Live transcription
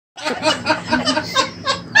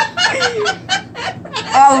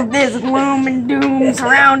All this gloom and doom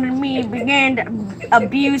surrounding me began an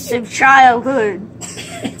abusive childhood.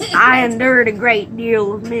 I endured a great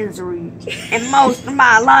deal of misery, and most of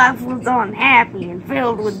my life was unhappy and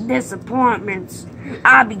filled with disappointments.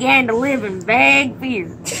 I began to live in vague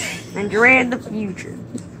fear and dread the future.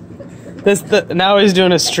 Now he's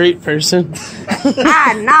doing a street person.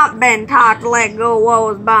 I had not been taught to let go of what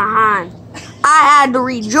was behind. I had to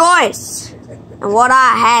rejoice in what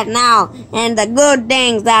I had now and the good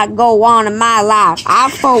things that go on in my life.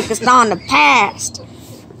 I focused on the past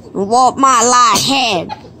and what my life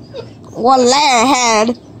had. What lay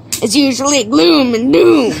ahead is usually gloom and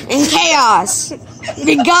doom and chaos,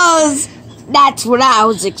 because that's what I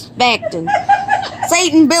was expecting.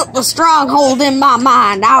 Satan built a stronghold in my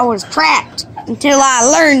mind. I was trapped until I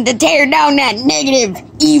learned to tear down that negative,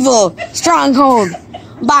 evil stronghold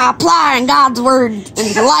by applying God's word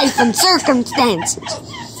into life and circumstances.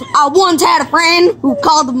 I once had a friend who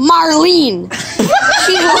called Marlene.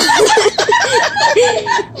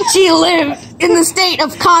 She lived in the state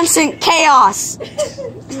of constant chaos.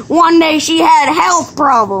 One day she had health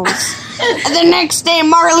problems. And the next day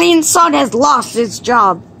Marlene's son has lost his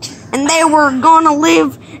job. And they were gonna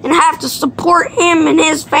live and have to support him and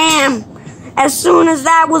his fam. As soon as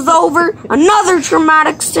that was over, another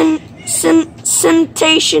traumatic situation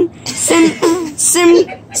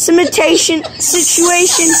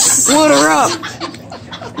would erupt.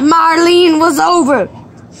 Marlene was over,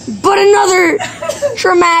 but another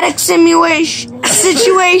traumatic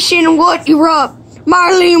situation would erupt.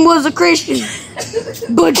 Marlene was a Christian,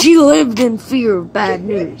 but she lived in fear of bad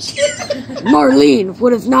news. Marlene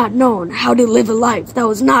would have not known how to live a life that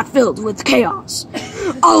was not filled with chaos.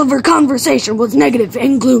 All of her conversation was negative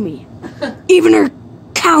and gloomy. Even her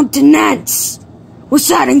countenance was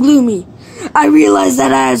sad and gloomy. I realized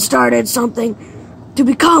that I had started something to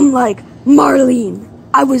become like Marlene.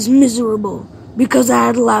 I was miserable because I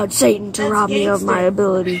had allowed Satan to rob me of my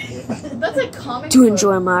ability to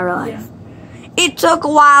enjoy my life. It took a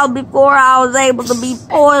while before I was able to be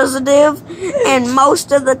positive, and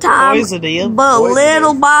most of the time, but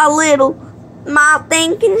little by little, my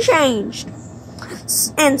thinking changed.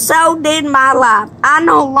 And so did my life. I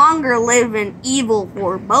no longer live in evil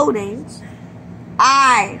forebodings.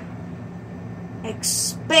 I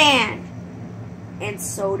expand, and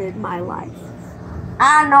so did my life.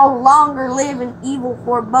 I no longer live in evil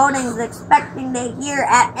forebodings, expecting to hear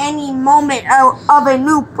at any moment of a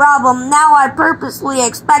new problem. Now I purposely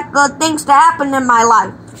expect good things to happen in my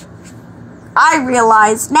life. I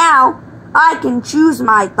realize now I can choose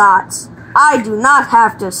my thoughts. I do not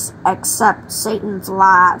have to accept Satan's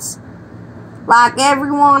lies. Like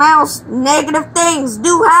everyone else, negative things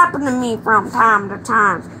do happen to me from time to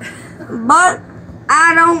time. But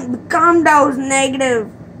I don't become those negative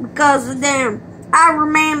because of them. I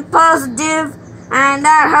remain positive, and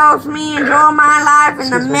that helps me enjoy my life in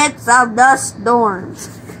the midst of the storms.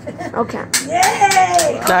 Okay.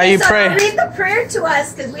 Yay! Now you pray. Now read the prayer to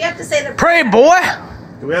us, because we have to say the prayer. Pray, boy!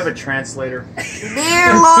 Do we have a translator?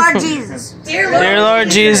 Dear Lord Jesus. Dear Lord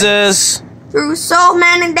Jesus. Through so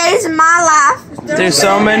many days of my life.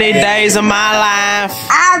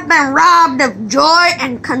 I've been robbed of joy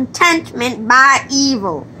and contentment by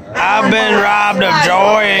evil. I've been robbed of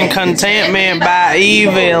joy and contentment by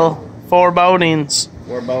evil forebodings.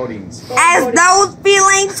 As those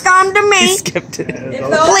feelings come to me,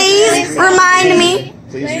 please remind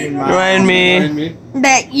me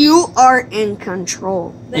that you are in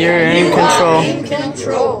control. You're in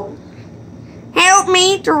control. Help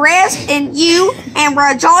me to rest in you and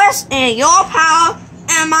rejoice in your power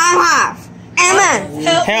in my life. Amen.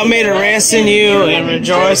 Help me to rest in you and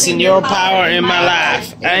rejoice in your power in my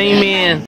life. Amen.